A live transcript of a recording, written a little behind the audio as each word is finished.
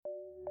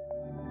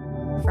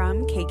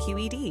from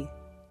KQED.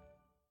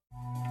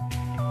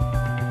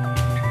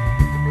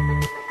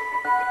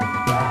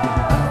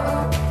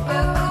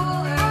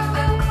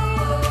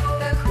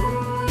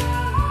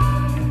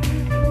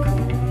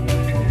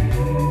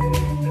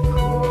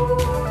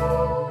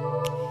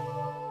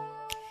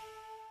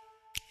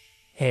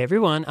 Hey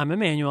everyone, I'm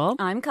Emmanuel.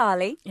 I'm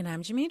Carly. And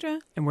I'm Jamidra.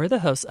 And we're the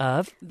hosts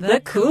of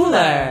The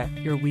Cooler,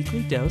 your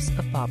weekly dose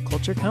of pop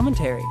culture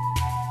commentary.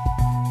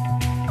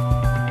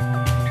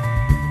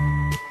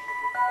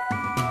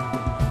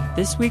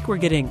 This week we're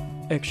getting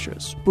extra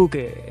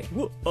spooky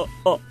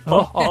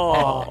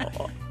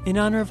in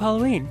honor of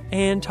Halloween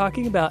and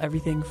talking about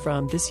everything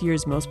from this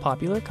year's most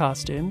popular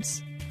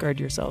costumes. Guard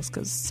yourselves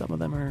because some of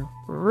them are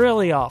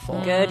really awful.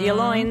 Gird your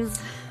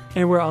loins.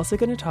 And we're also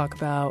going to talk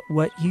about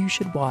what you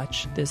should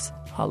watch this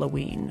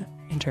Halloween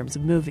in terms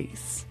of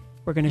movies.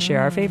 We're going to share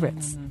our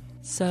favorites.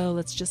 So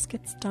let's just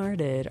get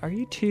started. Are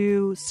you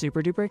two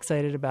super duper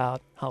excited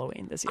about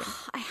Halloween this year?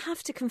 I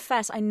have to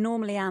confess, I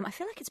normally am. I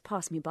feel like it's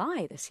passed me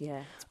by this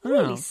year. It's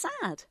really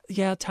sad.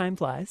 Yeah, time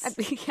flies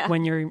Yeah.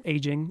 when you're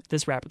aging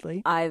this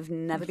rapidly. I've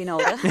never been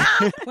older.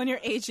 when you're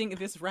aging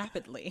this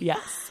rapidly.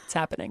 Yes, it's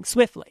happening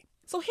swiftly.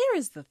 So here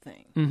is the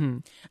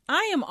thing.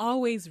 I am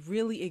always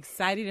really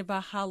excited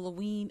about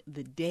Halloween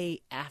the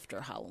day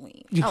after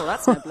Halloween. Oh,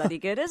 that's no bloody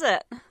good, is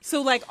it?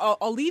 So like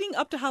all leading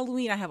up to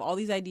Halloween, I have all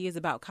these ideas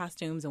about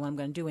costumes and what I'm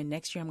going to do. And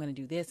next year I'm going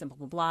to do this and blah,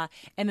 blah, blah.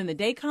 And then the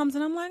day comes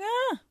and I'm like,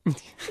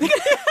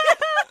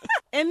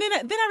 And then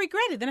I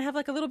regret it. Then I have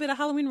like a little bit of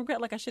Halloween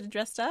regret, like I should have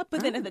dressed up.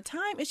 But then at the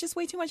time, it's just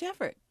way too much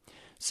effort.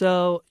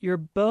 So you're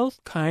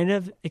both kind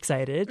of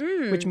excited,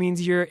 which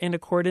means you're in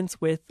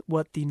accordance with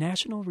what the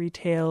National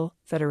Retail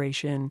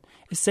Federation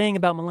is saying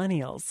about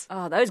millennials.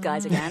 Oh, those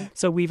guys again.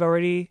 So we've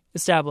already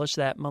established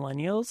that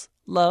millennials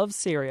love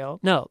cereal.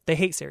 No, they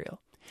hate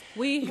cereal.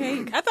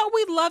 I thought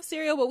we loved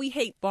cereal, but we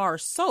hate bar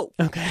soap.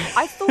 Okay.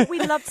 I thought we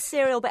loved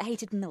cereal but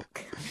hated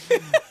milk.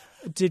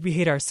 Did we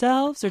hate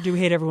ourselves or do we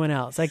hate everyone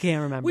else? I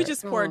can't remember. We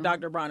just poured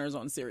Dr. Bronner's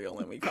on cereal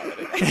and we called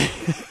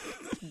it.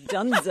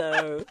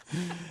 Dunzo.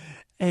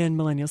 And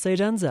millennials say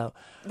dunzo.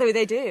 Though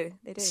they do.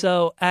 They do.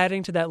 So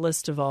adding to that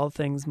list of all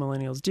things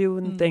millennials do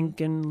and think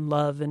and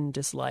love and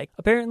dislike,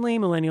 apparently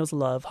millennials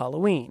love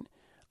Halloween.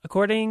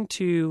 According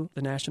to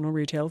the National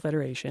Retail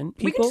Federation,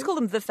 we can just call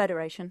them the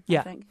Federation, I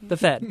think. The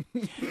Fed.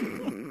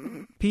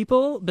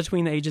 People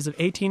between the ages of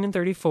 18 and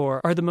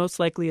 34 are the most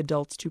likely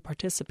adults to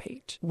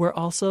participate. We're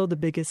also the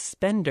biggest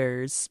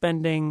spenders,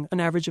 spending an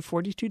average of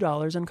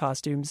 $42 on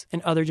costumes,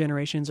 and other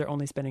generations are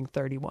only spending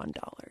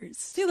 $31.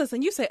 See,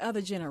 listen, you say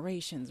other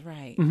generations,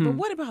 right? But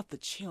what about the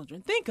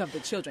children? Think of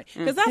the children.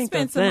 Because I Think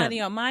spent of some them. money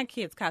on my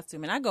kid's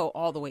costume, and I go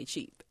all the way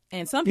cheap.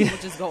 And some people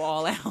just go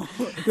all out.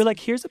 You're like,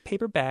 here's a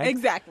paper bag.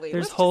 Exactly.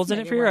 There's Let's holes just in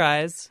make it for your work.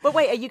 eyes. But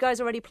wait, are you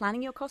guys already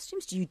planning your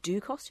costumes? Do you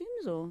do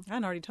costumes or? I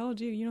already told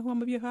you. You know who I'm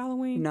going to be for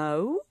Halloween?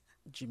 No.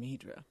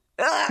 Jamidra.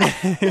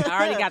 I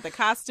already got the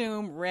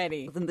costume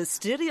ready. The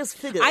mysterious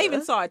figure. I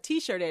even saw a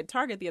T-shirt at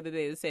Target the other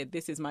day that said,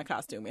 "This is my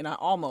costume," and I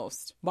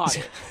almost bought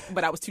it,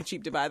 but I was too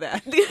cheap to buy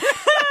that.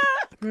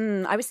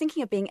 I was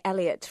thinking of being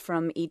Elliot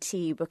from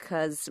E.T.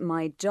 because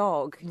my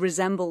dog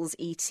resembles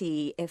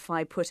E.T. if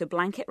I put a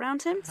blanket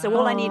around him. So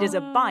all I need is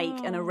a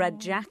bike and a red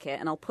jacket,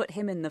 and I'll put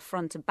him in the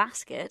front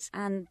basket,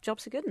 and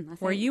job's a good one, I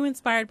think. Were you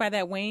inspired by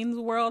that Wayne's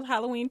World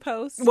Halloween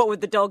post? What, with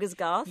the dog as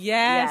Garth?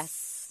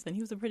 Yes. And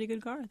he was a pretty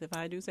good Garth, if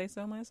I do say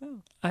so myself.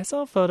 I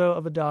saw a photo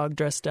of a dog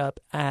dressed up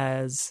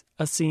as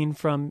a scene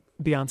from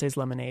Beyonce's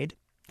Lemonade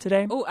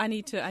today. Oh, I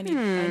need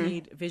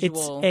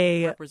visual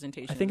It's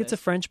representation. I think it's a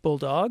French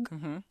bulldog,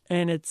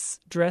 and it's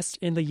dressed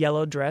in the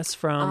yellow dress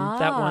from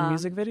that one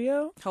music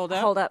video. Hold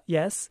up. Hold up.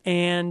 Yes,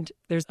 and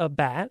there's a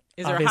bat.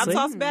 Is there obviously. a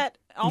hot sauce bat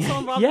also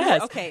involved in Yes.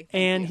 that? Okay.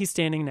 And he's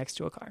standing next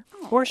to a car.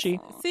 Or she.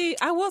 See,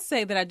 I will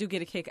say that I do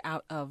get a kick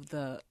out of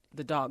the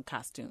dog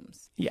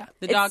costumes. Yeah.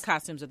 The dog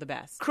costumes are the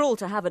best. Cruel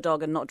to have a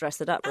dog and not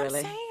dress it up, really.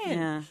 I'm saying.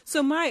 Yeah.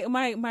 So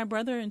my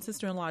brother and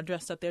sister-in-law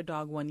dressed up their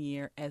dog one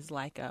year as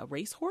like a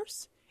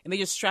racehorse. And they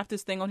just strapped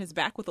this thing on his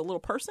back with a little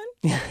person.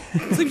 So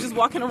he was just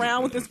walking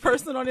around with this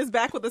person on his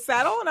back with a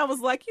saddle. And I was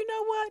like, you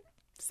know what?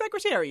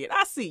 Secretariat,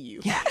 I see you.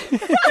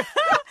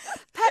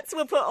 Pets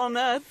were put on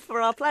earth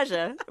for our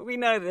pleasure. We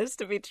know this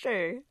to be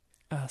true.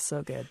 Oh,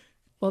 so good.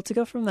 Well, to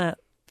go from that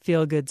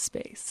feel-good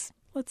space,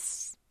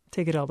 let's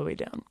take it all the way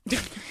down.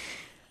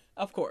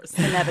 Of course.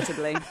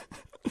 Inevitably.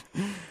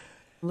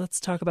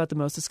 Let's talk about the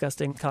most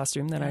disgusting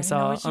costume that I I saw.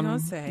 know what you're gonna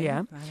say.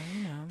 Yeah. I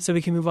don't know. So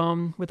we can move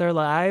on with our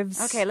lives.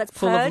 Okay, let's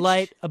Full of purge.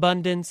 light,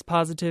 abundance,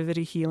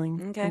 positivity,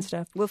 healing, Okay. and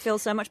stuff. We'll feel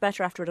so much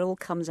better after it all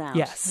comes out.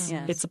 Yes,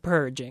 it's a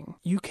purging.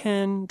 You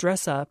can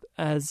dress up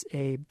as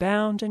a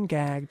bound and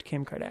gagged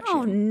Kim Kardashian.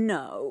 Oh,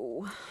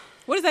 no.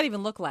 What does that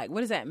even look like? What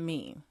does that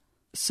mean?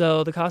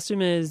 So the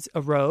costume is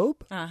a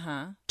robe,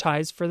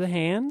 ties for the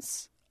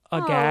hands,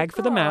 a gag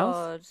for the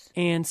mouth,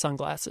 and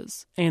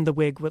sunglasses, and the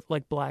wig with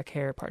like black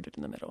hair parted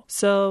in the middle.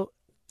 So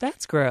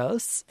That's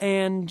gross.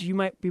 And you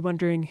might be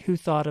wondering who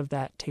thought of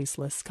that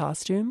tasteless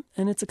costume.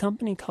 And it's a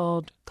company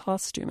called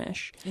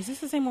Costumish. Is this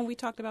the same one we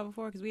talked about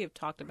before? Because we have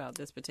talked about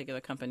this particular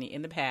company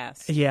in the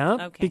past. Yeah,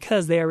 Okay.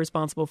 because they are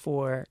responsible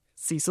for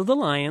Cecil the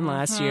Lion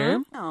last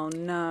year. Oh,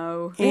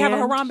 no. We have a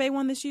And- Harambe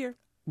one this year.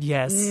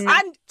 Yes.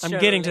 I'm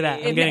getting to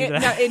that. I'm getting to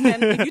that.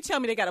 If you tell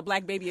me they got a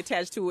black baby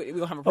attached to it,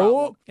 we'll have a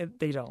problem.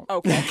 They don't.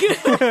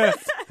 Okay.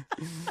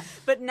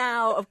 But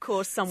now, of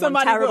course, someone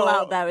Somebody terrible will.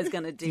 out there is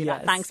going to do that.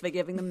 Yes. Thanks for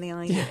giving them the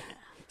idea.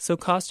 So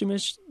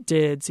Costumish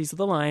did Cecil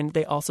the Lion.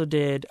 They also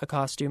did a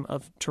costume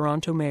of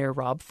Toronto Mayor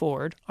Rob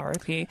Ford,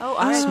 R.I.P.,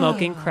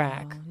 smoking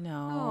crack.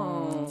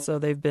 No. So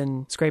they've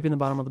been scraping the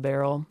bottom of the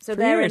barrel. So for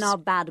they're years. in our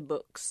bad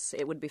books,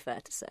 it would be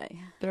fair to say.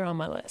 They're on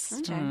my list.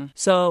 Okay.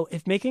 So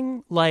if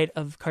making light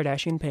of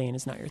Kardashian pain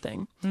is not your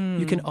thing,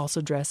 you can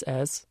also dress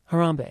as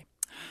Harambe.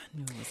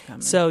 Knew it was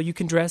coming. So you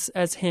can dress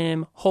as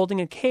him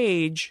holding a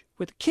cage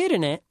with a kid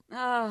in it,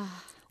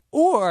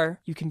 or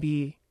you can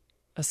be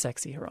a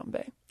sexy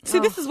Harambe. See,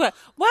 this is why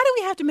do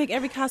we have to make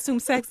every costume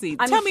sexy?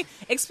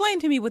 Explain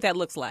to me what that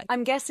looks like.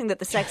 I'm guessing that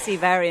the sexy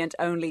variant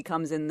only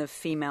comes in the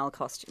female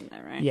costume,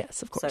 though, right?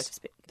 Yes, of So course. to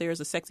speak. There's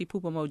a sexy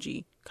poop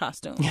emoji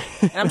costume.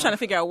 And I'm trying to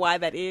figure out why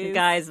that is.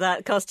 Guys,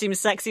 that costume's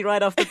sexy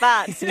right off the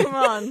bat. Come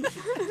on.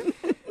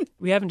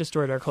 We haven't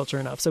destroyed our culture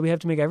enough, so we have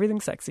to make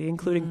everything sexy,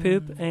 including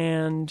poop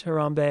and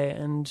Harambe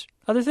and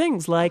other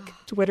things like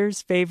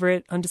Twitter's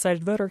favorite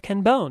undecided voter,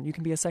 Ken Bone. You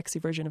can be a sexy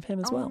version of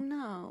him as well. Oh,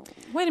 no.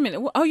 Wait a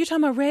minute. Oh, you're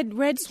talking about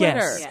red sweater.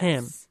 Yes,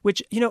 him.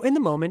 Which, in the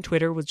moment,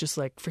 Twitter was just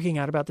like freaking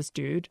out about this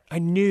dude. I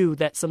knew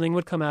that something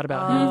would come out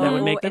about him that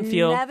would make them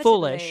feel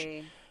foolish.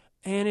 Inevitably.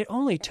 And it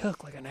only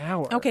took like an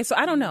hour. Okay, so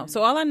I don't know.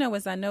 So all I know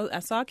is I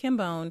saw Kim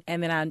Bone,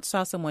 and then I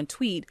saw someone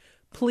tweet,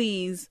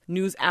 please,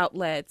 news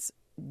outlets,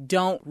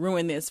 don't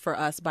ruin this for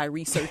us by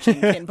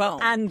researching Ken Bone.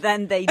 And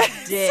then they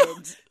did.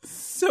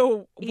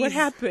 So what He's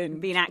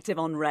happened? Been active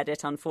on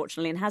Reddit,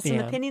 unfortunately, and has some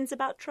Yeah. opinions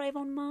about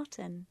Trayvon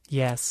Martin.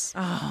 Yes.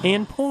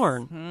 And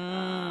porn.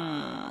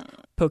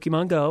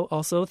 Pokemon Go,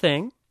 also a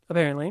thing,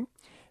 apparently.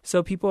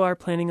 So people are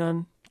planning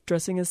on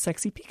dressing as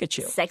sexy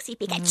Pikachu, Sexy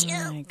Pikachu.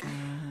 Oh my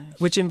God.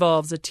 which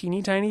involves a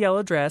teeny tiny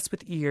yellow dress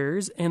with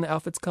ears, and the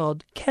outfit's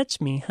called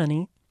Catch Me,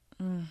 Honey.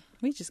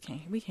 We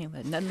can't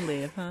let nothing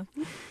live, huh?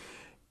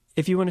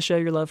 If you want to show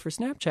your love for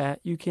Snapchat,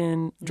 you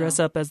can dress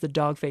up as the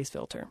dog face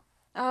filter.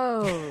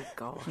 Oh,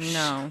 gosh.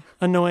 No.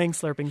 Annoying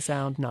slurping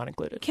sound not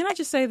included. Can I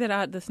just say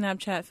that the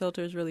Snapchat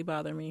filters really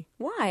bother me?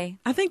 Why?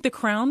 I think the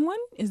crown one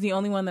is the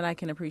only one that I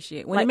can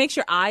appreciate. When it makes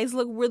your eyes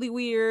look really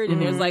weird and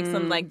there's like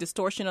some like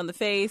distortion on the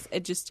face, I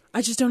just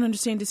don't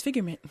understand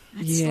disfigurement.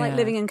 It's like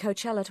living in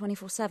Coachella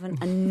 24/7,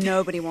 and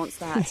nobody wants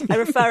that. I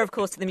refer, of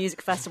course, to the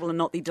music festival and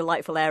not the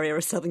delightful area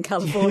of Southern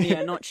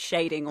California, not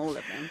shading all of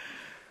them.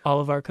 All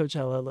of our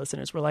Coachella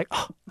listeners were like,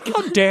 oh,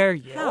 how dare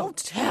you? How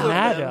dare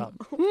Madam.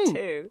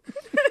 Too.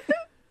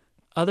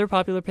 Other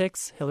popular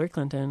picks, Hillary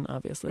Clinton,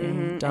 obviously.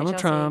 Donald HLC.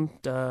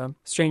 Trump,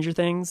 Stranger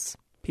Things.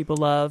 People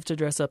love to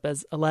dress up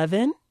as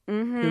Eleven,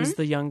 who's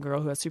the young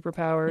girl who has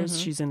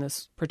superpowers. She's in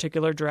this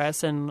particular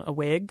dress and a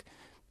wig.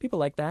 People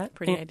like that.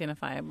 Pretty And,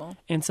 identifiable.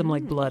 and some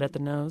like blood at the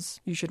nose.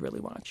 You should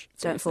really watch.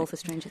 Don't fall for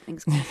Stranger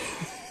Things. I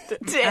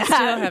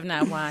still have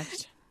not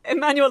watched.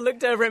 Emmanuel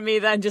looked over at me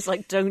then, just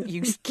like, don't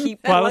you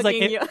keep Well, I was like,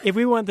 plugging your... if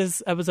we want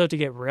this episode to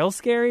get real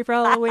scary for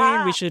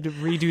Halloween, we should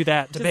redo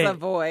that debate. Just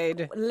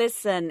avoid.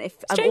 Listen, if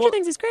Stranger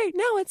Things is great.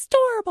 No, it's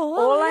adorable.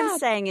 all Oh, I'm yeah.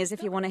 saying is,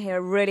 if you want to hear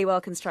a really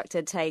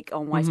well-constructed take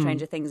on why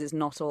Stranger Things is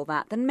not all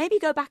that, then maybe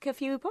go back a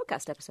few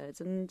podcast episodes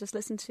and just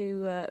listen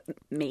to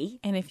me.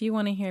 And if you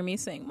want to hear me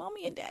saying,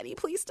 Mommy and Daddy,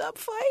 please stop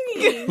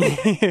fighting,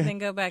 then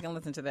go back and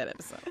listen to that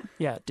episode.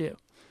 Yeah, do.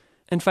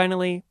 And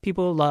finally,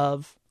 people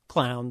love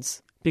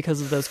clowns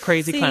because of those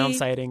crazy clown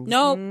sightings.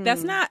 No,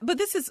 that's not. But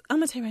I'm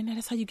going to tell you right now,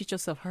 that's how you get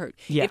yourself hurt.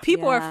 Yeah. If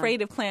people are Yeah.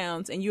 afraid of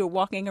clowns and you're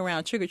walking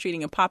around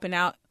trick-or-treating and popping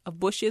out of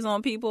bushes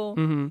on people,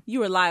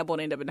 you are liable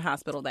to end up in the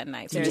hospital that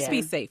night. So just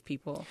be safe,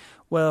 people.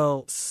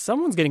 Well,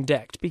 someone's getting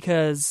decked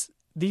because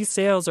these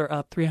sales are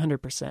up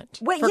 300%.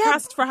 Wait, For,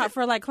 yeah,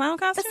 for like clown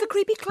costumes? that's the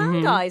creepy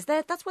clown guys.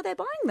 That's where they're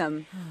buying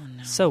them.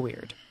 So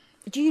weird.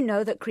 Do you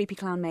know that creepy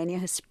clown mania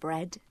has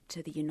spread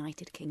to the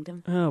United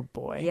Kingdom? Oh,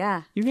 boy.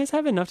 Yeah. You guys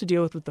have enough to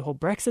deal with the whole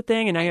Brexit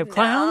thing, and now you have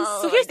clowns?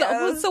 So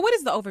so what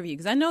is the overview?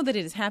 Because I know that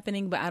it is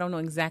happening, but I don't know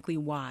exactly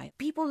why.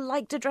 People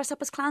like to dress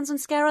up as clowns and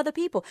scare other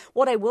people.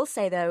 What I will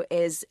say, though,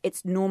 is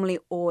it's normally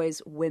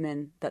always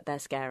women that they're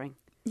scaring.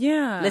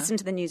 Yeah. Listen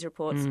to the news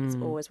reports. It's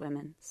always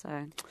women.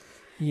 So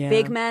Yeah.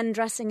 big men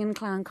dressing in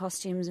clown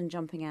costumes and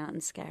jumping out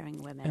and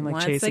scaring women. And like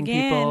Once chasing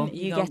again, people.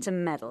 you gonna get a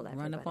medal, everybody.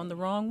 run up on the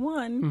wrong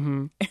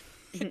one.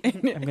 I'm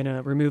going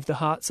to remove the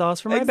hot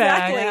sauce from my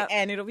Exactly. bag.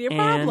 And it'll be a and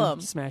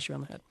problem. smash you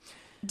on the head.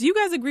 Do you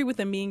guys agree with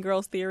the Mean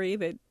Girls theory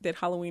that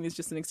Halloween is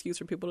just an excuse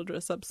for people to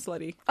dress up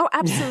slutty? Oh,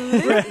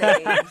 absolutely.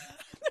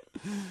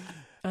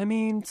 I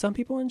mean, some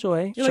people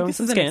enjoy You're showing like, this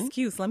some is skin. an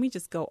excuse. Let me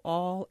just go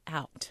all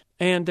out.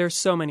 And there's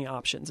so many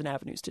options and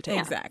avenues to take.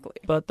 Exactly.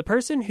 But the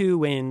person who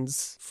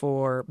wins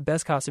for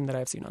best costume that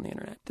I've seen on the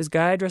internet, this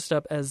guy dressed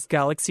up as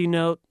Galaxy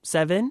Note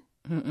 7.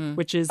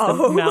 which is the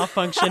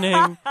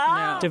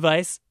malfunctioning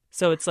device.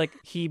 So it's like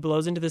he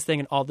blows into this thing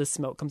and all this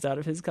smoke comes out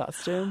of his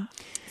costume.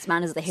 This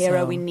man is the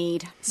hero we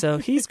need. So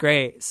he's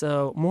great.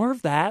 So more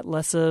of that,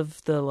 less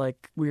of the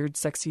like weird,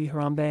 sexy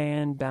Harambe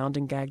and bound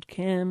and gagged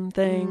Kim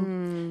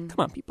thing.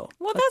 Come on, people.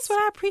 Well, that's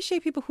what I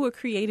appreciate, people who are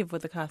creative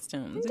with the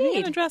costumes. If you're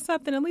going to dress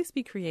up, then at least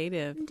be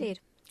creative. Indeed.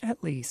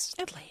 At least.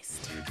 At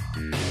least.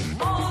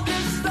 All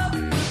this stuff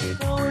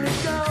before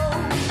it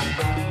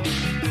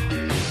goes.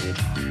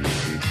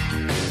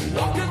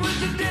 Walking with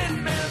the dead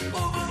man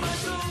over my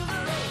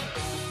shoulder.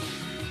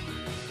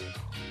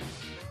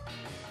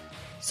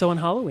 So on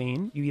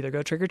Halloween, you either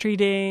go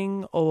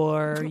trick-or-treating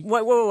or...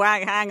 Whoa,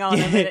 hang on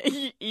a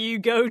minute. You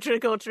go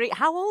trick or treat.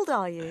 How old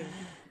are you?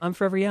 I'm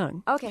forever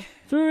young. Okay.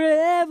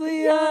 Forever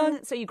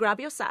young. So you grab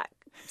your sack,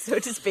 so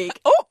to speak,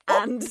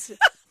 and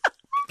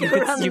go You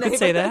around the could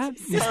say that. neighborhood.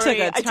 This Sorry, took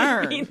a I didn't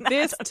turn. mean that.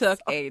 This took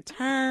a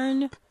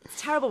turn.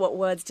 It's terrible what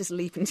words just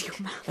leap into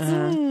your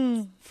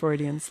mouth.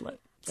 Freudian slip.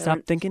 Stop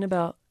thinking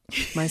about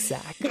my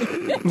sack.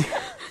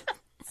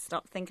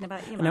 Stop thinking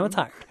about you. I know it's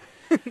hard.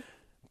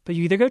 But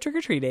you either go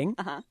trick-or-treating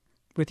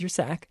with your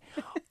sack,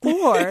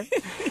 or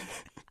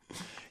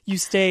you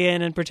stay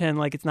in and pretend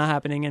like it's not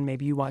happening and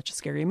maybe you watch a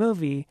scary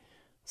movie.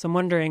 So I'm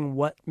wondering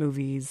what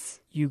movies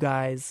you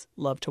guys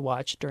love to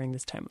watch during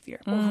this time of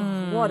year.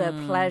 What a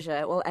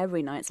pleasure. Well,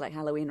 every night's like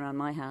Halloween around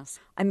my house.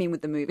 I mean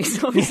with the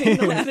movies, obviously.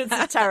 It's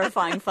a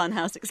terrifying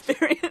funhouse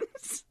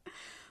experience.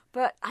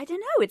 But I don't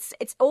know, it's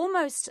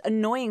almost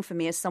annoying for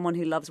me as someone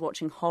who loves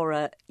watching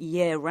horror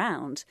year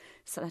round,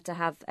 so to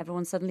have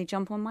everyone suddenly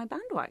jump on my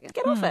bandwagon.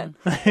 Get off it.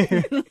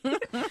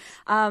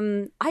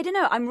 I don't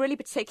know, I'm really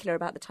particular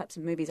about the types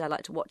of movies I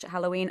like to watch at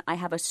Halloween. I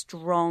have a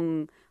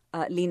strong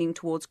leaning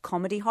towards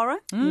comedy horror.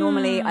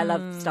 Normally, I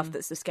love stuff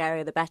that's the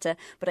scarier the better,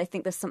 but I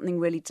think there's something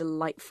really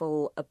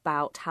delightful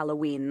about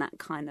Halloween, that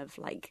kind of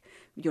like,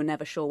 you're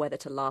never sure whether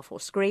to laugh or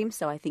scream,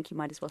 so I think you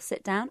might as well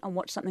sit down and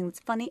watch something that's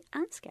funny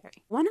and scary.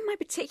 One of my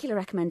particular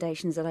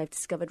recommendations that I've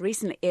discovered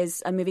recently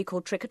is a movie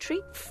called Trick or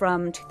Treat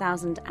from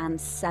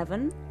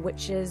 2007,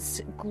 which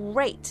is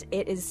great.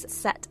 It is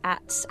set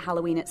at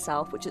Halloween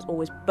itself, which is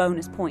always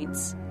bonus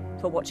points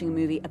for watching a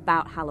movie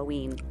about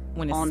Halloween.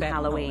 When it's on set on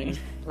Halloween, Halloween.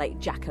 like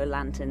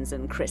jack-o'-lanterns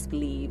and crisp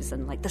leaves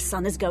and like the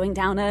sun is going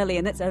down early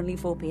and it's only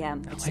 4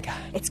 p.m. Oh my God.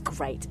 It's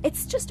great.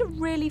 It's just a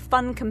really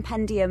fun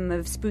compendium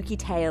of spooky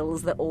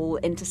tales that all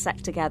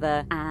intersect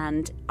together,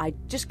 and I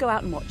just go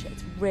out and watch it.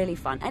 It's really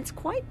fun. And it's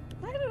quite,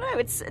 I don't know,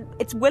 it's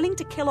willing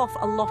to kill off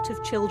a lot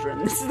of children.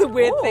 This is the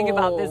weird thing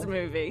about this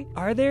movie.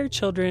 Are there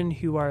children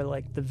who are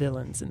like the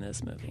villains in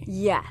this movie?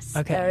 Yes.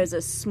 Okay. There is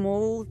a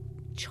small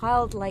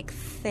childlike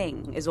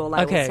thing is all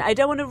I Okay. will say. I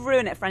don't want to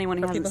ruin it for anyone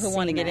who For hasn't people who seen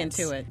want to get it.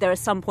 into it. There are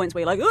some points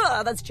where you're like,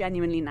 ugh, that's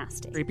genuinely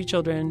nasty. Creepy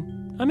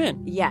children. I'm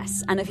in.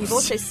 Yes, and if you've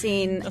also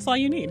seen That's all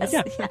you need.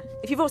 Yeah.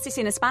 if you've also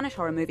seen a Spanish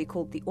horror movie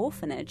called The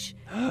Orphanage,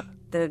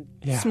 the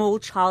Yeah. small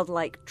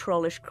childlike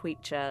trollish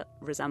creature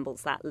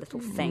resembles that little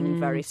thing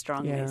very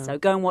strongly. Yeah. So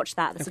go and watch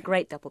that. That's a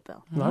great double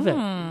bill. Love it.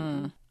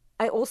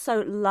 I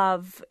also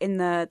love, in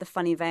the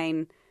funny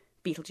vein,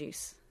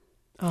 Beetlejuice.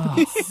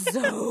 Oh.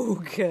 So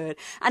good.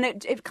 And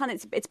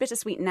it's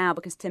bittersweet now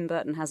because Tim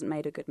Burton hasn't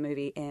made a good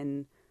movie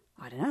in,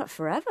 I don't know,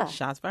 forever.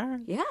 Shots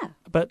fired. Yeah.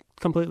 But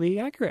completely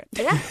accurate.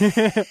 Yeah.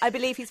 I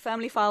believe he's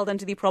firmly filed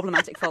under the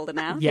problematic folder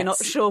now. If you're not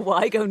Yes. sure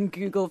why, go and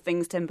Google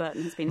things Tim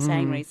Burton has been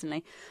saying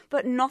recently.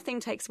 But nothing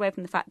takes away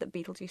from the fact that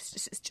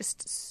Beetlejuice is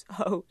just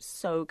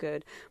so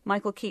good.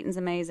 Michael Keaton's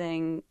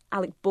amazing.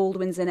 Alec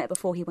Baldwin's in it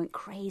before he went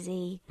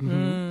crazy.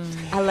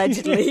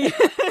 Allegedly.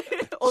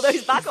 Although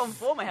he's back on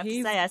form, I have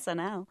to say,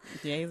 SNL.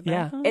 Yeah, he's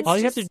Yeah. back on. It's All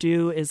you have just- to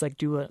do is like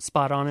do a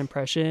spot-on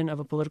impression of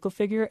a political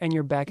figure and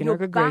you're back in You're our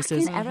good back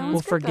graces. in everyone's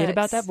We'll good forget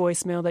about books. that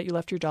voicemail that you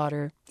left your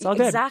daughter. It's all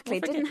good. Exactly.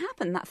 It didn't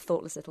happen, that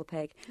thoughtless little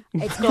pig.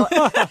 It's got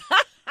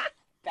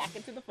Back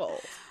into the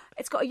fold.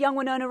 It's got a young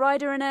Winona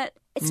Ryder in it.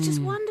 It's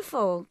just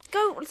wonderful.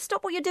 Go,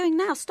 stop what you're doing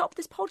now. Stop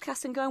this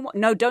podcast and go and watch.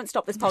 No, don't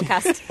stop this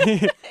podcast.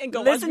 And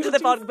go Listen watch to the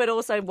Beetlejuice. podcast, but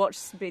also watch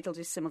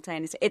Beetlejuice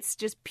simultaneously. It's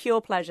just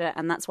pure pleasure,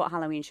 and that's what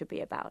Halloween should be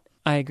about.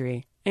 I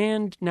agree.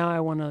 And now I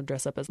want to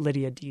dress up as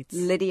Lydia Dietz.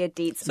 Lydia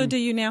Dietz. So do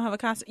you now have a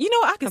costume? You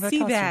know, I could Have a see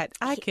costume. that.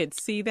 I could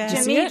see that.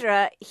 see it?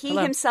 Jamidra, he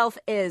Hello. himself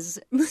is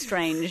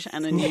strange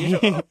and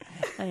unusual.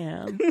 I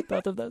am.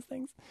 Both of those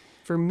things.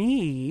 For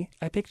me,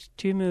 I picked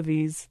two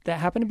movies that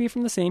happen to be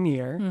from the same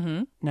year,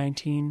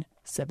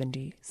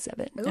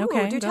 1977. Ooh,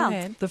 Okay, do go tell.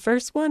 ahead. The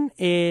first one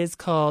is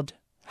called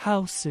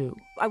Houseu.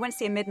 I went to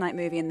see a midnight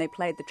movie, and they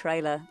played the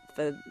trailer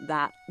for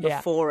that Yeah.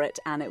 before it,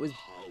 and it was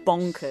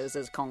bonkers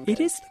as conquers. It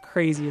is the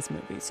craziest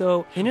movie.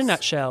 So, in a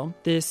nutshell,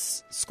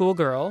 this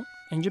schoolgirl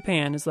in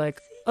Japan is like,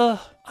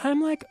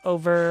 I'm like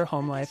over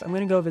home life. I'm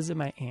going to go visit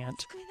my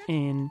aunt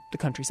in the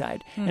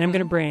countryside. And I'm going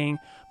to bring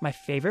my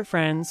favorite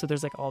friends. So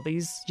there's like all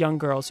these young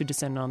girls who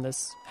descend on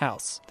this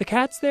house. The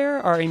cats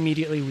there are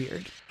immediately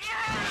weird.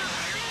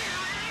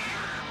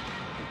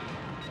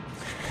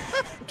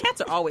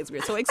 Cats are always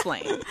weird, so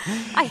explain.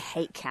 I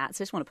hate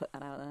cats. I just want to put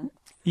that out there.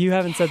 You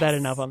haven't said that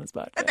enough on this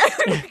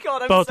podcast.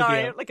 God, I'm Both of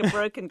sorry. you. Like a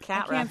broken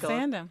cat I can't record.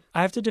 stand him.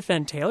 I have to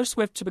defend Taylor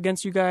Swift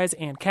against you guys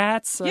and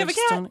cats. So You have I a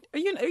just cat?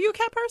 don't- Are you a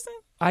cat person?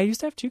 I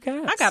used to have 2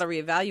 cats. I got to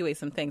reevaluate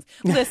some things.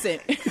 Listen,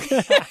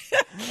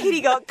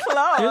 Kitty got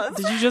claws.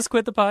 Did you just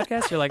quit the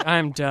podcast? You're like,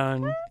 I'm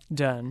done.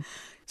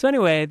 So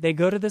anyway, they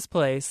go to this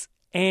place,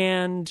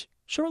 and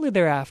shortly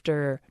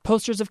thereafter,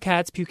 posters of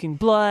cats puking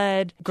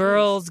blood,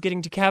 girls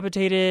getting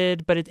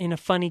decapitated, but in a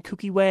funny,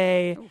 kooky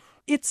way.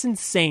 It's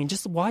insane.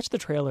 Just watch the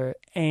trailer,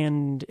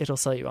 and it'll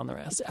sell you on the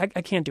rest. I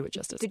can't do it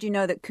justice. Did you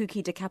know that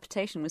Kooky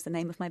Decapitation was the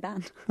name of my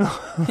band?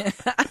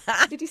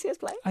 Did you see us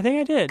play? I think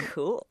I did.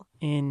 Cool.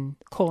 In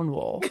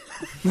Cornwall.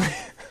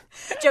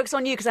 Joke's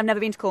on you because I've never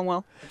been to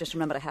Cornwall. Just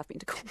remembered I have been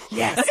to Cornwall.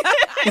 Yes.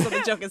 so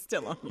the joke is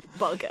still on you.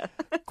 Bugger.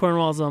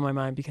 Cornwall's on my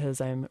mind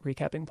because I'm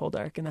recapping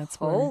Poldark, and that's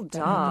where Poldark.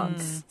 that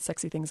happens.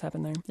 Sexy things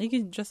happen there. You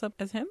can dress up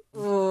as him.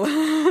 Ooh.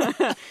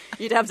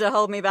 You'd have to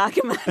hold me back.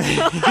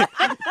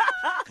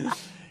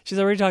 She's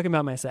already talking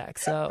about my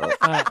sex, so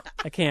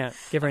I can't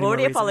give her any more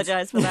Already reasons.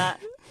 apologized for that.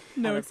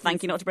 No,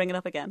 Thank you not to bring it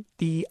up again.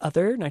 The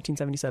other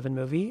 1977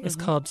 movie is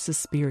called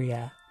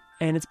Suspiria,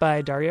 and it's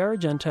by Dario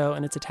Argento,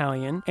 and it's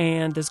Italian.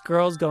 And this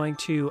girl's going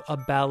to a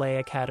ballet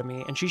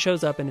academy, and she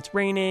shows up, and it's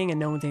raining, and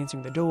no one's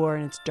answering the door,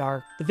 and it's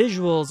dark. The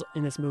visuals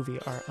in this movie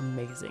are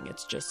amazing.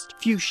 It's just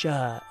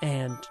fuchsia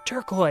and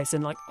turquoise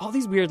and like all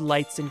these weird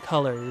lights and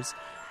colors.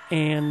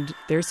 And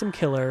there's some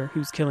killer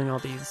who's killing all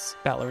these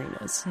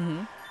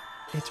ballerinas.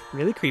 It's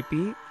really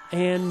creepy,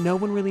 and no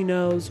one really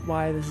knows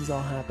why this is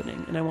all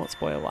happening, and I won't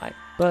spoil why.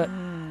 But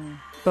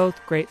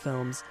both great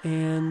films,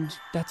 and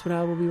that's what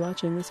I will be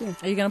watching this year.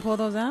 Are you going to pull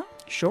those out?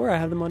 Sure, I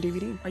have them on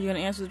DVD. Are you going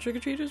to answer the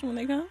trick-or-treaters when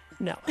they come?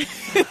 No.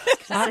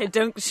 God, I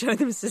don't show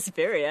them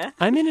Suspiria.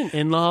 I'm in an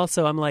in-law,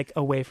 so I'm like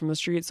away from the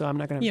street, so I'm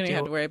not going to You have don't to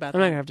have deal to worry about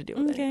I'm not that. going to have to deal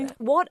with any of that.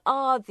 What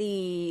are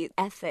the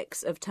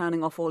ethics of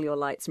turning off all your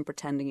lights and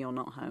pretending you're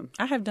not home?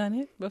 I have done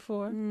it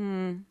before. I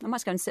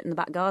might go and sit in the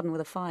back garden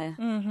with a fire.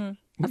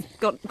 I've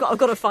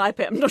got a fire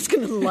pit. I'm not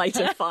going to light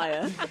a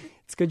fire.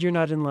 It's good you're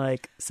not in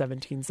like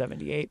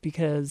 1778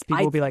 because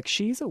people will be like,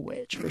 she's a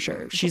witch for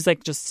sure. She's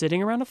like just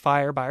sitting around a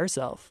fire by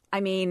herself. I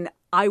mean,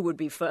 I would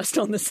be first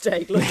on the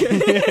stake. Look.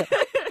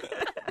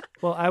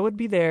 Well, I would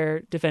be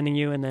there defending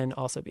you and then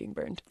also being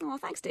burned. Oh,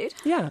 thanks, dude.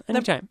 Yeah,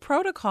 anytime.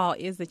 Protocol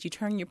is that you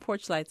turn your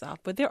porch lights off,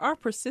 but there are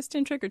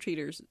persistent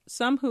trick-or-treaters,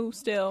 some who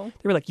still...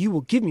 They were like, you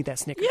will give me that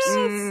Snickers. Yes.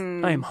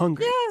 I am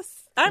hungry.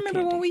 Yes. I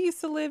remember candy. when we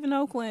used to live in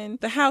Oakland,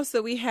 the house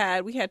that we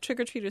had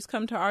trick-or-treaters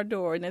come to our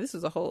door. Now, this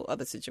was a whole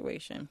other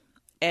situation.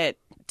 At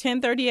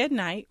 10:30 at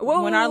night,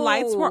 when our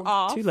lights were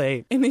off. Too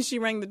late. And then she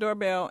rang the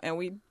doorbell, and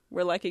we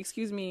were like,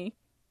 excuse me,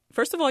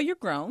 first of all, you're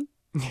grown.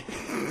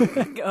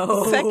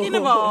 Second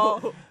of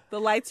all, the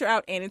lights are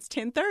out, and it's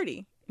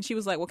 10:30. And she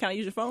was like, well, can I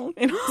use your phone?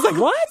 And I was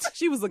like, What?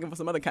 She was looking for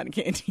some other kind of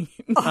candy.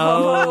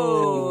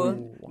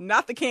 Oh.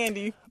 Not the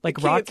candy. Like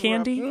the rock kids were-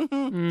 candy?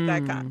 Mhm,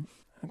 that kind.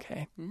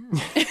 Okay.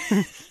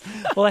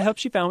 Well, I hope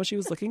she found what she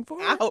was looking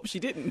for. I hope she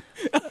didn't.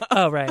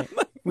 Oh, right.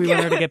 We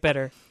want her to get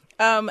better.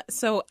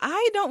 So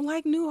I don't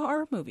like new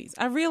horror movies.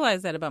 I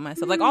realized that about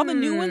myself. Like all the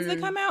new ones that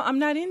come out, I'm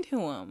not into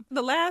them.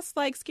 The last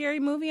like scary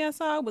movie I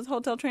saw was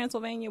Hotel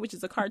Transylvania, which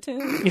is a cartoon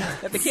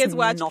that the kids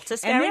watch. Not a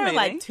scary and there are movie.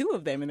 like 2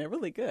 of them, and they're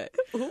really good.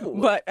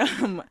 But I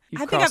think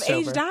I've crossed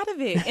aged over. out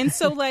of it, and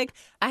so like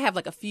I have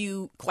like a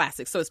few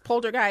classics. So it's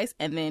Poltergeist,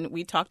 and then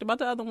we talked about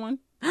the other one,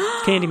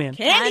 Candyman.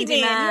 Candyman.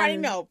 You already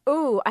know.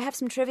 Ooh, I have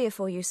some trivia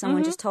for you.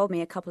 Someone just told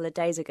me a couple of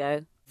days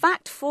ago.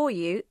 Fact for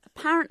you,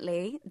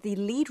 apparently the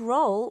lead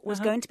role was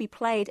going to be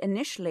played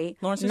initially.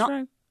 Lawrence not,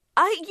 Fishburne?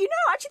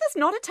 actually, that's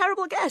not a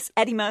terrible guess.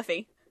 Eddie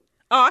Murphy.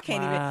 Oh, I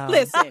can't Wow. even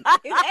listen.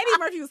 If Eddie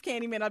Murphy was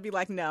Candyman, I'd be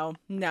like, no,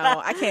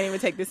 I can't even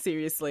take this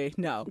seriously.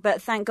 No.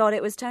 But thank God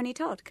it was Tony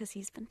Todd because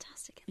he's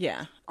fantastic.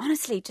 Yeah.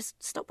 Honestly,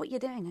 just stop what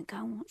you're doing and go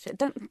and watch it.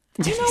 Don't.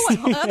 You know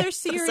what other the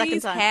second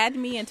series time. had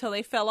me until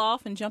they fell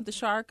off and jumped the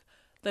shark?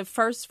 The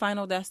first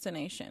Final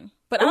Destination.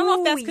 But I don't know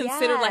if that's Ooh,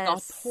 considered like a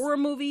yes. horror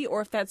movie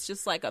or if that's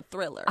just like a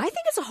thriller. I think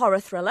it's a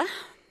horror thriller.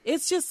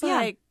 It's just Yeah.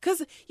 like,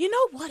 because you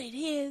know what it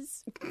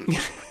is?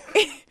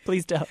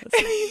 Please tell us.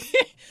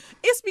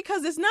 It's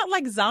because it's not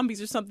like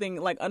zombies or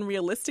something like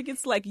unrealistic.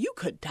 It's like you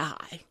could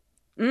die.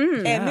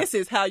 And this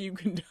is how you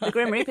can die. The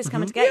Grim Reaper's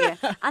coming to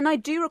get you. And I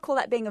do recall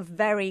that being a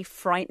very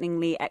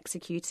frighteningly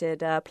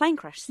executed plane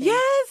crash scene.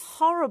 Yes.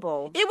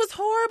 Horrible. It was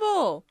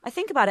horrible. I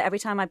think about it every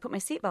time I put my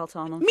seatbelt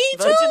on. Me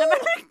too. Virgin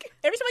America.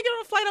 Every time I get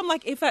on a flight, I'm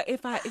like, if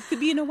I it could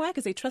be in a way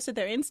because they trusted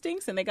their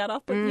instincts and they got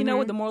off. But you know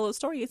what the moral of the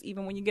story is?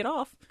 Even when you get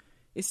off,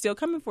 it's still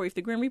coming for you. If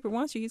the Grim Reaper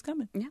wants you, he's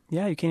coming.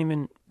 Yeah, you can't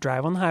even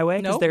drive on the highway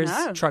because Nope. there's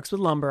No. trucks with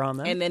lumber on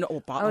them. And then a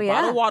bottle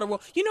yeah. of water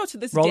will. You know, to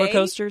this roller day,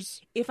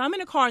 coasters. if I'm in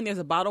a car and there's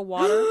a bottle of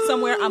water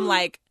somewhere, I'm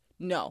like,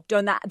 No.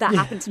 Don't that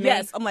happened to me?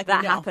 Yes, I'm like,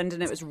 that no. happened,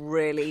 and it was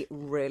really,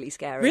 really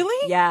scary.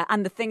 Really? Yeah.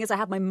 And the thing is, I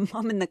had my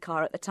mum in the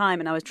car at the time,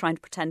 and I was trying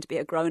to pretend to be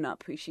a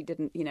grown-up who she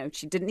didn't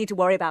need to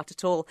worry about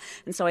at all.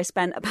 And so I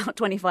spent about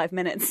 25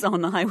 minutes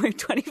on Highway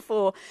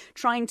 24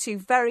 trying to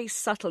very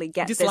subtly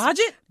get Dislodge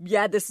it?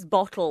 Yeah, this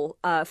bottle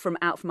from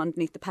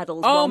underneath the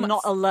pedals, Oh, while my-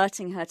 not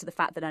alerting her to the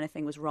fact that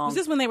anything was wrong. Was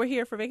this when they were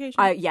here for vacation?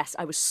 Yes,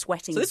 I was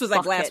sweating. So this was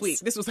like last buckets. week.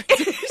 This was. I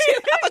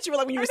thought you were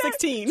like when you were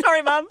 16.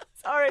 Sorry, Mum.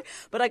 Sorry.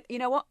 But you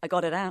know what? I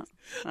got it out.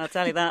 I'll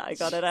tell you that. I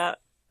got it out.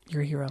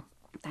 You're a hero.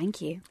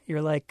 Thank you.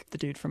 You're like the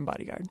dude from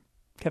Bodyguard,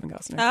 Kevin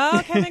Costner.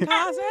 Oh, Kevin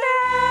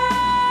Costner.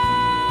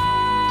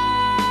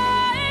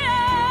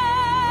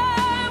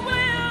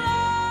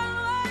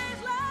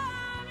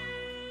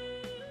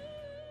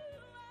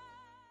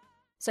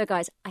 So,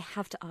 guys, I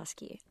have to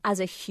ask you, as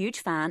a huge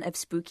fan of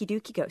spooky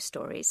dooky ghost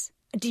stories,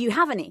 do you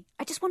have any?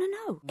 I just want to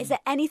know. Is there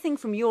anything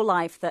from your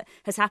life that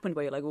has happened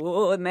where you're like,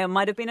 whoa, there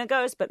might have been a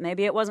ghost, but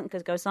maybe it wasn't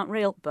because ghosts aren't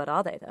real? But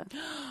are they, though?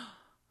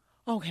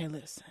 Okay,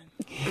 listen.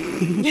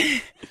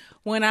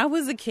 When I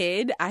was a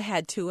kid, I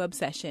had 2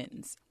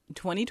 obsessions.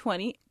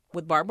 2020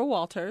 with Barbara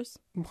Walters.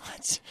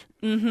 What?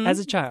 As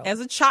a child. As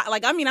a child,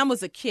 I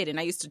was a kid and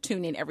I used to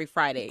tune in every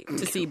Friday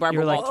to see Barbara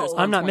You're like, Walters.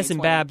 I'm on not missing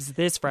 2020. Babs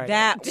this Friday.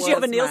 That Did you have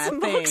a was Nielsen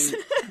my box?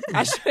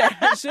 thing.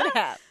 I should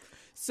have.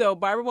 So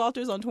Barbara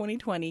Walters on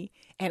 2020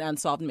 and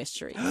Unsolved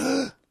Mysteries.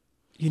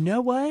 You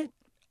know what?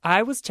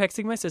 I was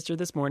texting my sister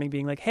this morning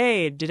being like,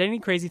 hey, did any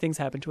crazy things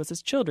happen to us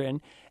as children?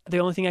 The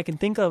only thing I can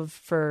think of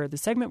for the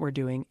segment we're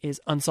doing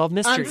is Unsolved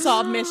Mysteries.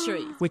 Unsolved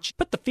Mysteries. Which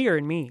put the fear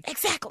in me.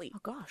 Exactly. Oh,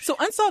 gosh. So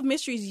Unsolved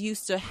Mysteries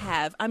used to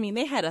have,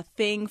 they had a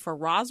thing for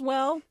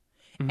Roswell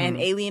and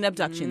alien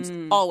abductions,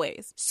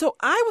 always. So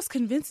I was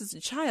convinced as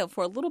a child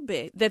for a little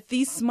bit that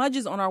these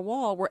smudges on our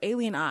wall were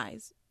alien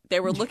eyes.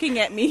 They were looking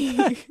at me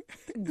Go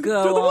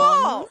through the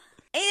on. wall.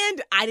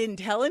 And I didn't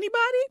tell anybody.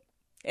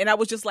 And I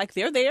was just like,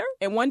 they're there.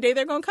 And one day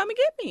they're going to come and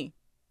get me.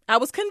 I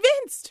was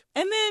convinced.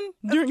 And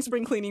then during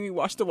spring cleaning, we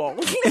washed the wall.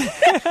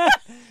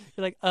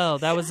 You're like, oh,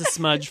 that was a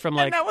smudge from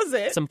like that was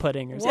it. some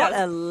pudding or What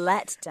something. a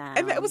letdown.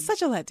 And it was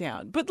such a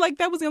letdown. But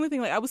that was the only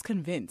thing. I was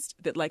convinced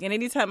that and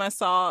anytime I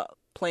saw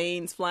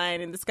planes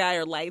flying in the sky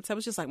or lights, I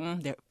was just like,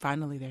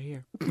 finally they're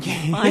here.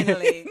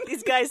 Finally.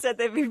 These guys said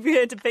they'd be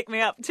here to pick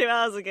me up 2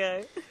 hours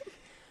ago.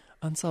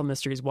 Unsolved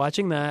Mysteries.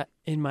 Watching that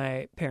in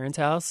my parents'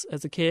 house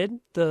as a kid,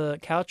 the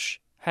couch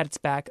had its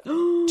back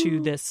to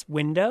this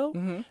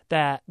window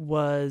that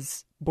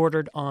was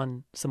bordered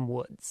on some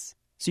woods.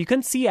 So you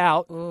couldn't see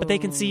out, but they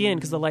can see in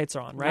because the lights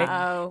are on, right?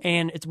 Uh-oh.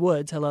 And it's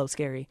woods. Hello,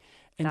 scary.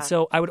 And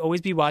so I would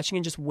always be watching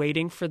and just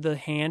waiting for the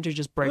hand to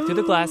just break through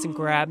the glass and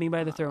grab me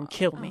by the throat and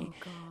kill me.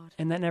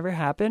 And that never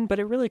happened, but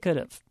it really could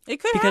have. It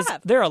could Because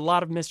have. there are a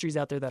lot of mysteries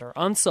out there that are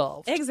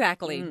unsolved.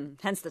 Exactly.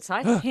 Hence the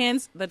title.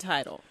 Hence the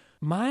title.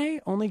 My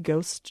only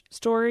ghost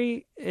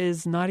story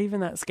is not even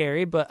that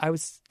scary, but I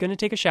was going to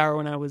take a shower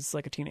when I was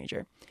like a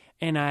teenager.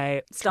 And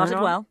I Started turned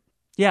on- well.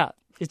 Yeah,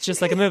 it's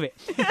just like a movie.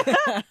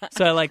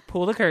 So I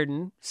pull the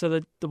curtain so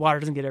that the water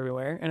doesn't get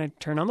everywhere. And I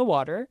turn on the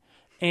water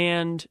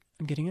and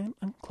I'm getting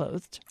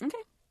unclothed. Okay.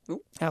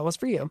 Ooh. That was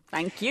for you.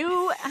 Thank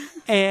you.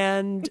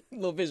 And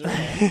Little visual.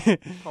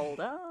 Hold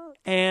up.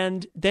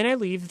 and then I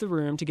leave the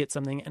room to get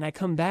something and I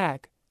come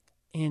back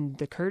and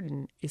the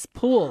curtain is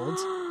pulled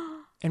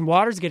and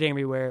water's getting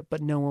everywhere,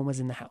 but no one was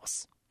in the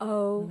house.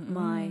 Oh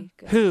my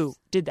goodness. Who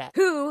did that?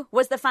 Who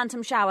was the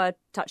phantom shower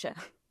toucher?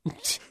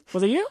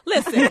 Was it you?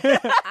 Listen,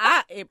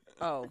 I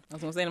was going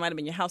to say it might have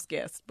been your house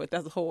guest, but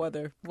that's a whole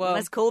other. Well,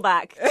 Let's call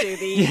back to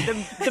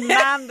the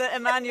man that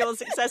Emmanuel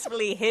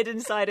successfully hid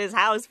inside his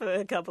house for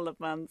a couple of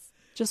months.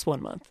 Just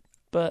 1 month,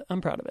 but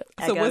I'm proud of it.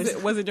 so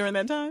Echoes. was it during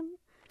that time?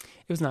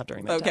 It was not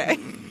during that Okay.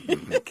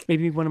 time.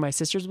 Maybe one of my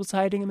sisters was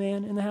hiding a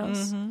man in the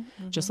house,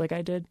 just like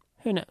I did.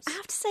 Who knows? I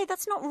have to say,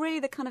 that's not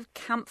really the kind of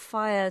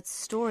campfire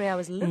story I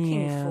was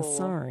looking Yeah, for.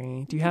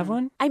 sorry. Do you have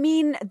one? I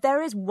mean,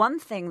 there is one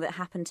thing that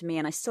happened to me,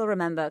 and I still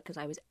remember because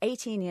I was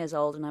 18 years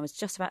old and I was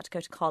just about to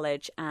go to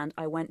college, and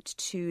I went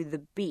to the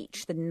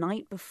beach the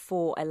night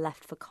before I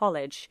left for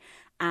college.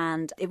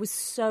 And it was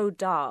so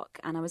dark,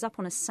 and I was up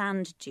on a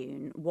sand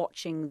dune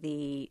watching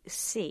the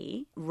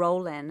sea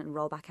roll in and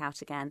roll back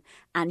out again.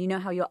 And you know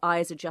how your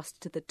eyes adjust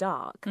to the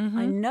dark?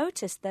 I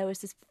noticed there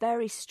was this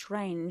very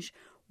strange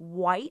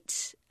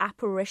white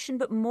apparition,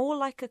 but more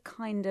like a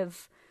kind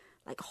of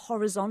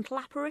horizontal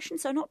apparition,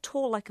 so not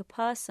tall like a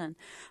person,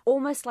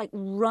 almost like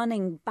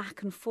running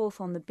back and forth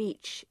on the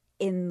beach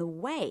in the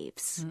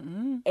waves.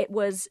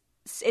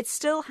 It's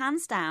still,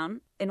 hands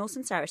down, in all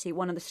sincerity,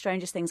 one of the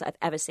strangest things I've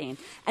ever seen.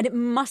 And it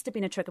must have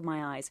been a trick of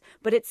my eyes.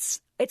 But it's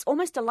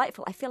almost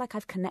delightful. I feel like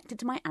I've connected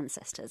to my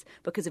ancestors.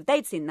 Because if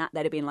they'd seen that,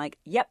 they'd have been like,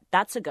 yep,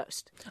 that's a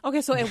ghost. Okay,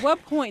 so at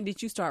what point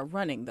did you start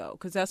running, though?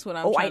 Because that's what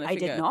I'm trying to I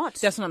figure did out. not.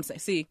 That's what I'm saying.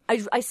 See,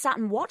 I sat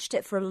and watched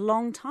it for a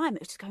long time.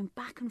 It was just going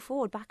back and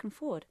forward, back and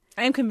forward.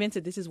 I am convinced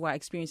that this is why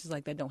experiences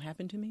like that don't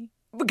happen to me.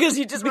 Because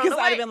you just Because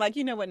I'd have been like,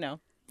 you know what,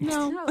 no.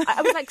 No,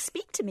 I was like,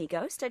 speak to me,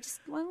 ghost. I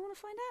want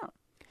to find out.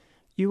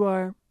 You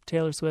are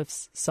Taylor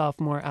Swift's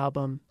sophomore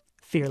album,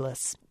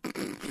 Fearless.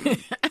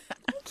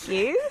 Thank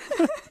you.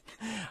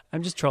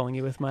 I'm just trolling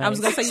you with my I was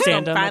going to say, you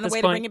stand-up find at a this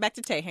way point. to bring it back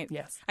to Tay.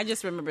 Yes. I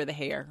just remember the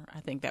hair. I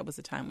think that was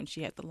the time when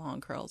she had the long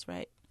curls,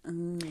 right?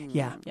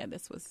 Yeah. Yeah,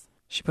 this was...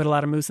 She put a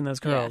lot of mousse in those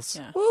curls.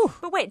 Yeah. Woo!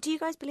 But wait, do you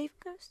guys believe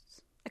in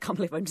ghosts? I can't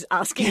believe I'm just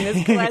asking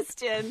this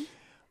question.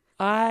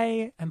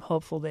 I am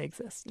hopeful they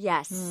exist,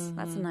 Yes,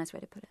 that's a nice way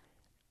to put it.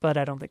 but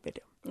I don't think they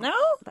do. No?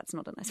 That's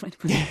not a nice way to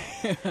put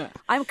it.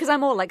 Because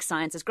I'm all like,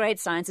 science is great,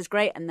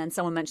 and then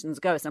someone mentions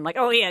ghosts. I'm like,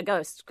 oh yeah,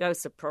 ghosts.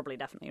 Ghosts are probably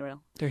definitely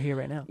real. They're here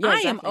right now. Yeah, I am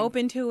exactly.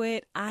 open to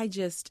it. I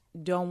just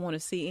don't want to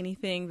see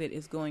anything that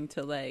is going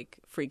to, like,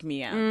 freak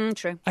me out.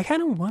 True. I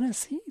kind of want to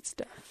see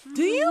stuff.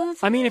 Do you?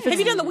 I mean, if it's Have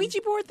you done the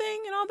Ouija board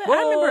thing and all that? Whoa,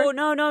 I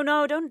remember...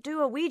 no, don't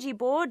do a Ouija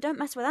board. Don't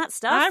mess with that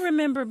stuff. I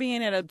remember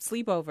being at a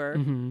sleepover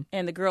Mm-hmm.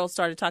 and the girls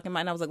started talking about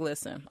it, and I was like,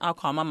 listen, I'll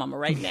call my mama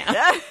right now.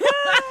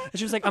 And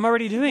she was like, I'm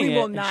already doing We it.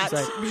 will And not she's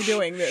like, be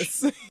doing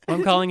this.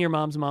 I'm calling your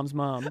mom's mom's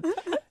mom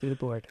through the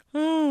board.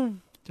 They're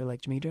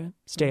like, Jamidra,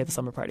 stay at the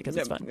summer party because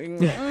it's fun.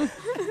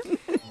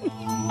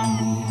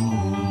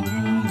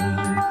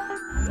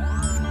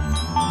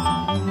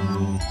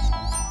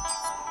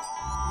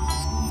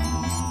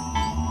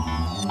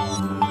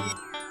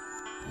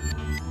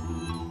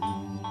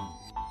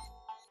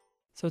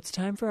 So it's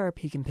time for our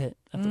peek and pit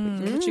of the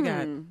week. What you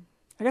got?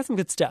 I got some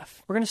good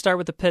stuff. We're going to start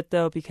with the pit,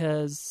 though,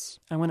 because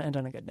I want to end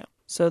on a good note.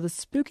 So the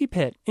spooky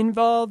pit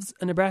involves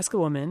a Nebraska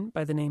woman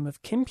by the name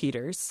of Kim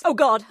Peters. Oh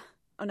God.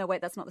 Oh no,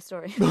 wait, that's not the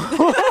story.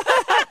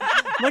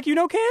 I'm like, you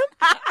know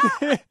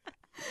Kim?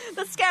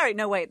 That's scary.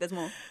 No, wait, there's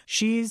more.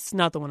 She's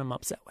not the one I'm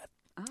upset with.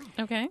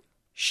 Okay.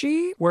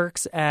 She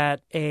works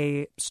at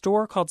a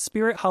store called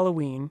Spirit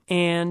Halloween,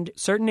 and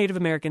certain Native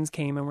Americans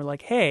came and were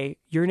like, hey,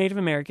 your Native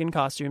American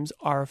costumes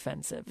are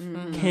offensive.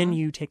 Can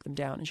you take them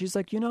down? And she's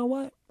like, you know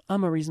what?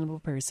 I'm a reasonable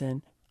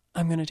person.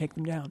 I'm going to take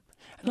them down.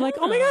 And I'm like,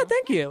 oh my God,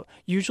 thank you.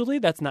 Usually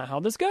that's not how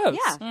this goes.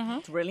 Yeah,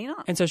 it's really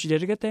not. And so she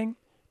did a good thing.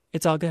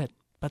 It's all good.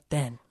 But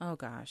then Oh,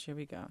 gosh. Here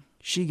we go.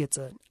 she gets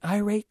an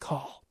irate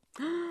call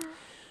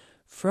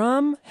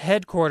from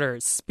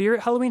headquarters,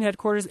 Spirit Halloween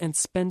headquarters and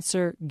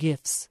Spencer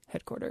Gifts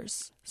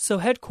headquarters. So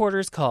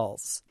headquarters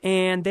calls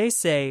and they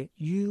say,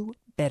 you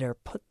better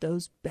put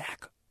those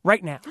back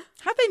right now.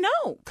 How'd they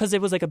know? Because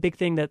it was like a big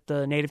thing that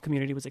the Native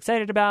community was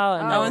excited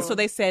about. And Oh, and so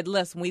they said,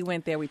 listen, we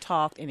went there, we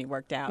talked, and it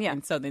worked out. Yeah.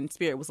 And so then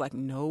Spirit was like,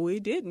 no,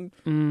 it didn't.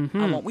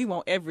 Mm-hmm. We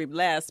want every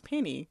last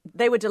penny.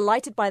 They were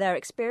delighted by their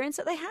experience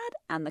that they had,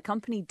 and the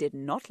company did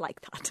not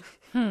like that.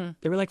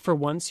 They were like, for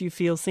once you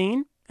feel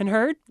seen and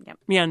heard? Yep.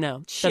 Yeah, no,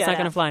 that's Shut not going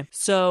to up. fly.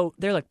 So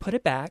they're like, put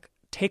it back.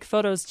 Take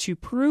photos to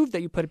prove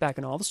that you put it back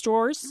in all the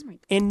stores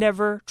and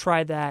never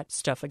try that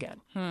stuff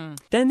again.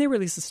 Then they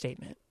release a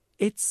statement.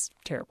 It's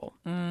terrible.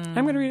 I'm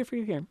going to read it for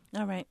you here.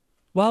 All right.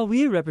 While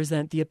we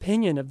represent the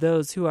opinion of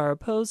those who are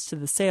opposed to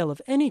the sale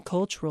of any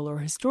cultural or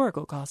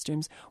historical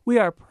costumes, we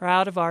are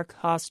proud of our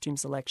costume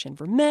selection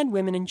for men,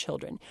 women, and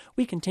children.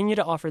 We continue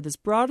to offer this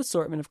broad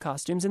assortment of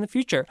costumes in the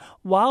future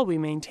while we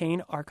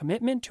maintain our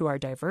commitment to our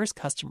diverse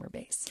customer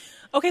base.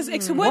 Okay,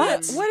 so what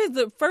is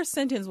the first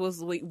sentence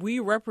was we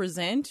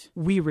represent?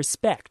 We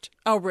respect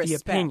Oh, the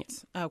respect. opinion.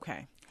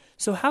 Okay.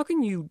 So how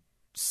can you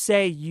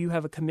say you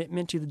have a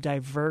commitment to the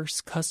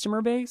diverse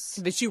customer base,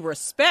 That you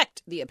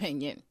respect the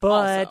opinion.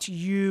 but also.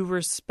 you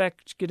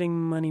respect getting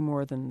money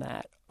more than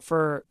that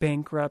for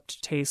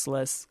bankrupt,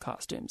 tasteless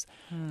costumes?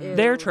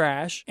 They're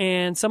trash,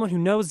 and someone who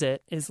knows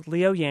it is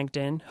Leo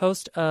Yankton,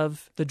 host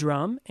of The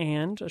Drum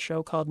and a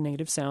show called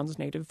Native Sounds,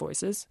 Native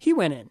Voices. He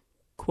went in,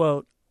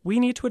 quote, we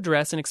need to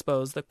address and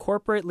expose the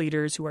corporate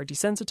leaders who are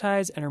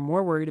desensitized and are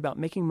more worried about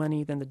making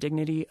money than the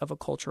dignity of a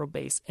cultural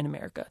base in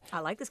America. I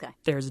like this guy.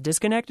 There's a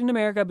disconnect in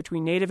America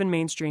between native and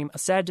mainstream, a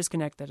sad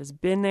disconnect that has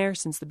been there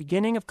since the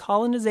beginning of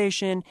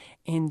colonization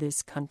in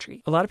this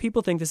country. A lot of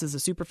people think this is a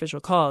superficial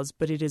cause,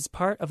 but it is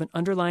part of an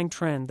underlying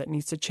trend that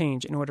needs to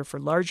change in order for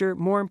larger,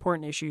 more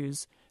important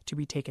issues to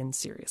be taken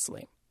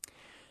seriously.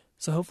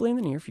 So hopefully in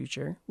the near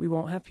future, we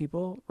won't have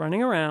people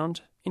running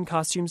around in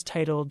costumes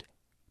titled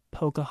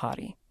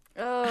Pocahontas.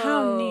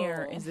 How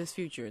near is this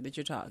future that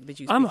you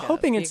speak I'm of?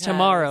 hoping it's Because-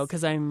 tomorrow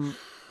because I'm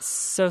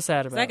so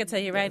sad about it. I can tell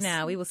you right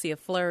now, we will see a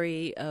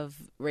flurry of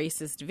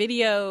racist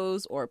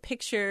videos or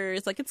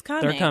pictures. Like, it's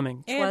coming. They're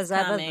coming. It's Was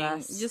ever coming.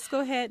 thus. Just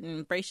go ahead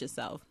and brace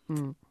yourself.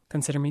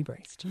 Consider me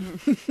braced.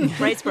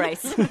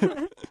 Brace.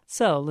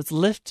 So let's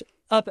lift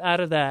up out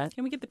of that.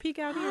 Can we get the peek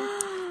out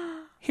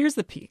here? Here's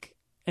the peak,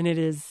 and it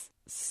is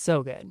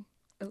so good.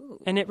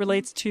 Ooh. And it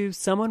relates to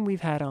someone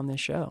we've had on this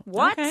show.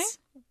 What? Okay.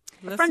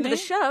 A friend of the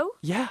Listening? show?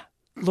 Yeah.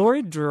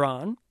 Lori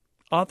Duran,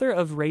 author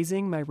of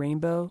Raising My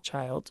Rainbow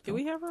Child. Did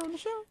we have her on the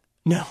show?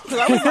 No. 'Cause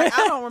I was like,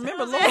 I don't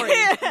remember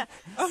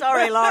Lori.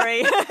 Sorry,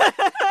 Laurie.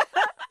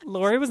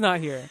 Lori was not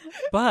here,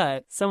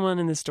 but someone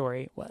in this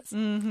story was.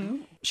 Mm-hmm.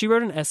 She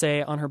wrote an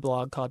essay on her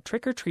blog called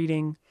Trick or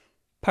Treating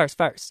Parse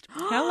First.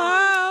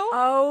 Hello.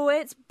 Oh,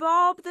 it's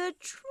Bob the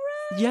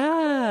Drag.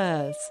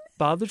 Yes.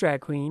 Bob the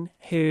Drag Queen,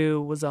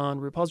 who was on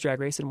RuPaul's Drag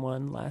Race and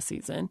won last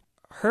season.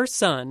 Her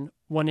son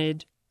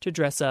wanted to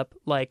dress up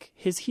like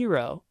his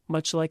hero,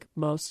 much like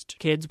most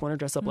kids want to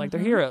dress up like their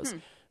heroes.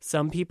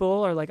 Some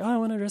people are like, oh, I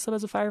want to dress up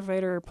as a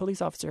firefighter or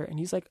police officer. And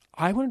he's like,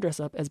 I want to dress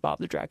up as Bob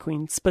the Drag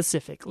Queen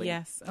specifically.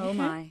 Yes. Oh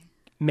my.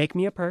 Make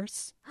me a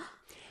purse.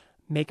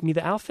 Make me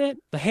the outfit,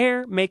 the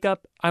hair,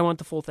 makeup. I want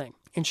the full thing.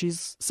 And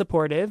she's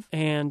supportive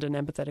and an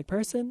empathetic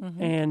person.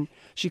 And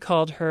she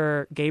called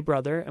her gay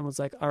brother and was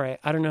like, all right,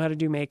 I don't know how to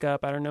do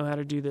makeup. I don't know how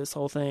to do this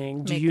whole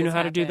thing. Do Make you know this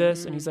how to do happen.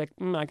 this? And he's like,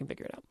 I can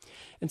figure it out.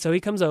 And so he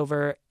comes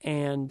over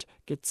and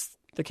gets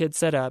the kid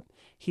set up.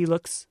 He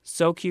looks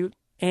so cute.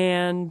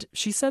 And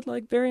she said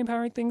like very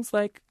empowering things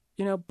like,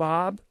 you know,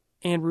 Bob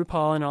and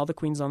RuPaul and all the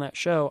queens on that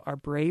show are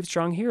brave,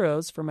 strong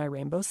heroes for my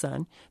rainbow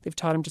son. They've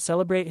taught him to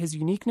celebrate his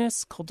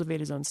uniqueness, cultivate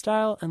his own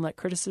style, and let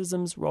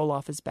criticisms roll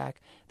off his back.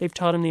 They've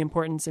taught him the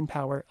importance and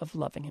power of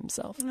loving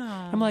himself.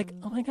 I'm like,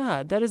 oh my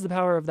God, that is the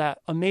power of that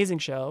amazing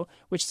show,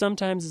 which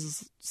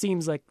sometimes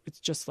seems like it's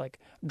just like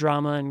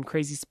drama and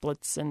crazy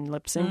splits and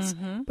lip syncs,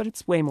 but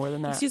it's way more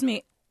than that. Excuse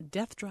me.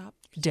 Death drop.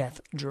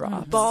 Death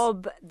drops.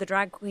 Bob, the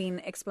drag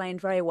queen, explained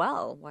very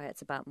well why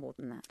it's about more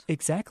than that.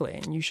 Exactly.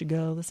 And you should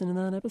go listen to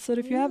that episode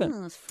if you haven't.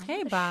 Oh, it's from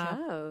Hey, the Bob.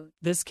 show.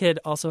 This kid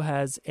also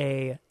has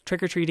a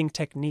trick-or-treating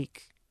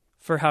technique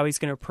for how he's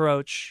going to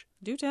approach.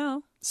 Do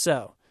tell.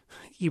 So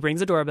he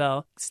rings a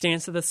doorbell,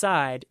 stands to the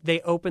side,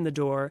 they open the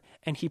door,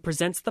 and he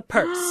presents the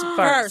purse first.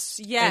 Purse,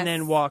 yes. And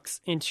then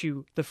walks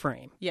into the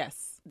frame.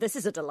 Yes. This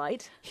is a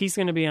delight. He's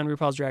going to be on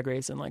RuPaul's Drag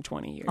Race in like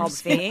 20 years.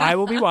 Obvi. I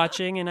will be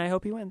watching, and I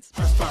hope he wins.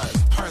 Purse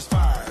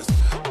fires.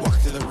 Walk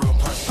to the room,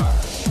 purse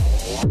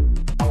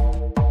fires.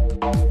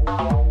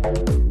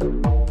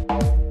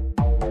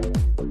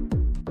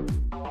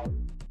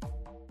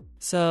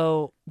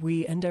 So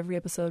we end every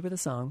episode with a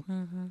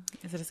song.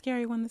 Is it a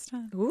scary one this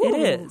time?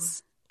 It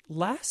is.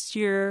 Last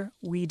year,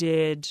 we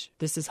did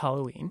This Is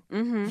Halloween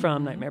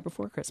from Nightmare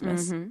Before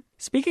Christmas.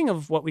 Speaking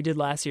of what we did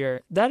last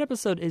year, that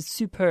episode is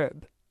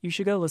superb. You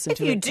should go listen If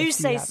to you it. do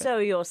say so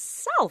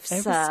yourself,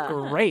 It sir.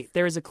 was great.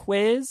 There was a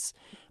quiz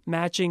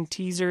matching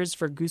teasers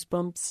for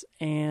Goosebumps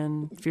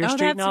and Fear Street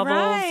that's novels.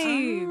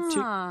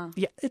 right.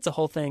 Yeah, it's a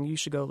whole thing. You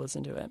should go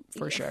listen to it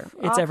for sure. It's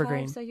Archives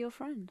evergreen. are your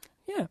friend.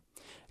 Yeah.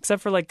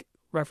 Except for like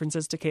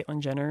references to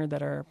Caitlyn Jenner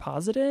that are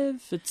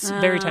positive. It's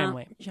very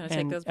timely. You trying to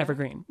take and those back?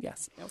 evergreen.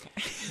 Yes. Okay.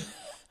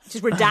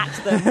 Just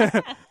redact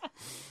them.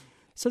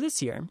 So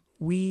this year,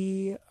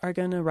 we are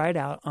going to ride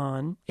out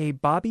on a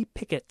Bobby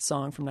Pickett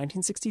song from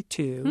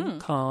 1962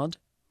 called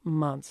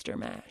Monster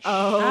Mash.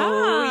 Oh,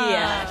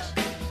 yeah.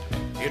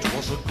 It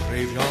was a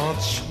graveyard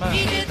smash.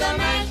 He did the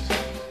mash.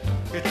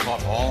 It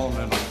caught on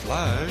in a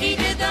flash. He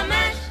did the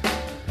mash.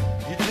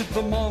 He did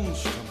the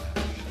monster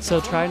mash. So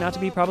try not to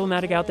be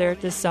problematic out there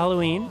this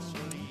Halloween.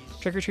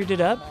 Trick or treat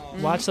it up.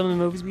 Watch some of the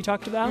movies we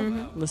talked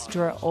about. Listen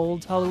to our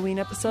old Halloween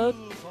episode.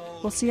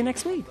 We'll see you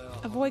next week.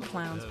 Avoid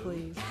clowns,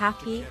 please.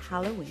 Happy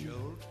Halloween.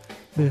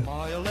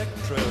 My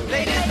Electro.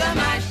 They did the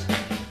mash.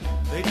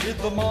 They did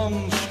the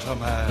monster The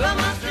mash.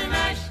 monster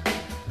mash.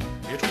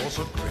 It was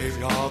a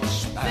graveyard They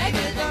smash.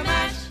 did the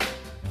mash.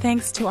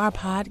 Thanks to our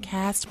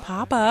podcast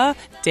papa,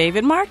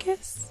 David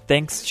Marcus.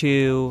 Thanks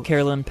to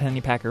Carolyn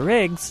Pennypacker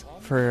Riggs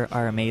for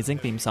our amazing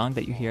theme song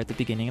that you hear at the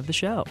beginning of the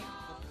show.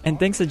 And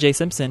thanks to Jay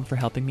Simpson for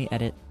helping me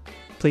edit.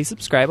 Please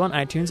subscribe on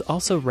iTunes.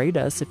 Also rate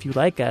us if you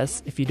like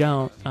us. If you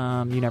don't,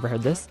 you never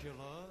heard this.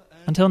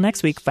 Until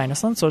next week, find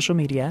us on social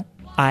media.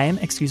 I am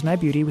Excuse My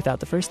Beauty without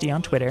the first E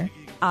on Twitter.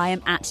 I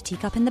am at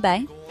Teacup in the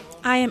Bay.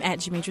 I am at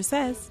Demetra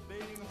Says.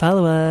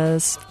 Follow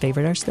us,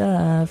 favorite our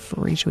stuff,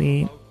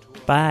 retweet.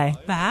 Bye.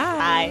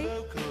 Bye.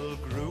 Local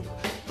group,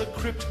 the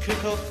Crypt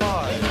Kicker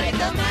 5. Played the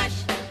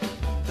mash.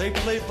 They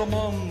played the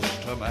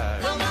monster The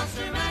mash.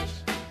 monster mash.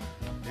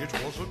 It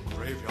was a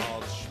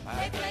graveyard They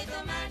smash. played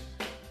the mash.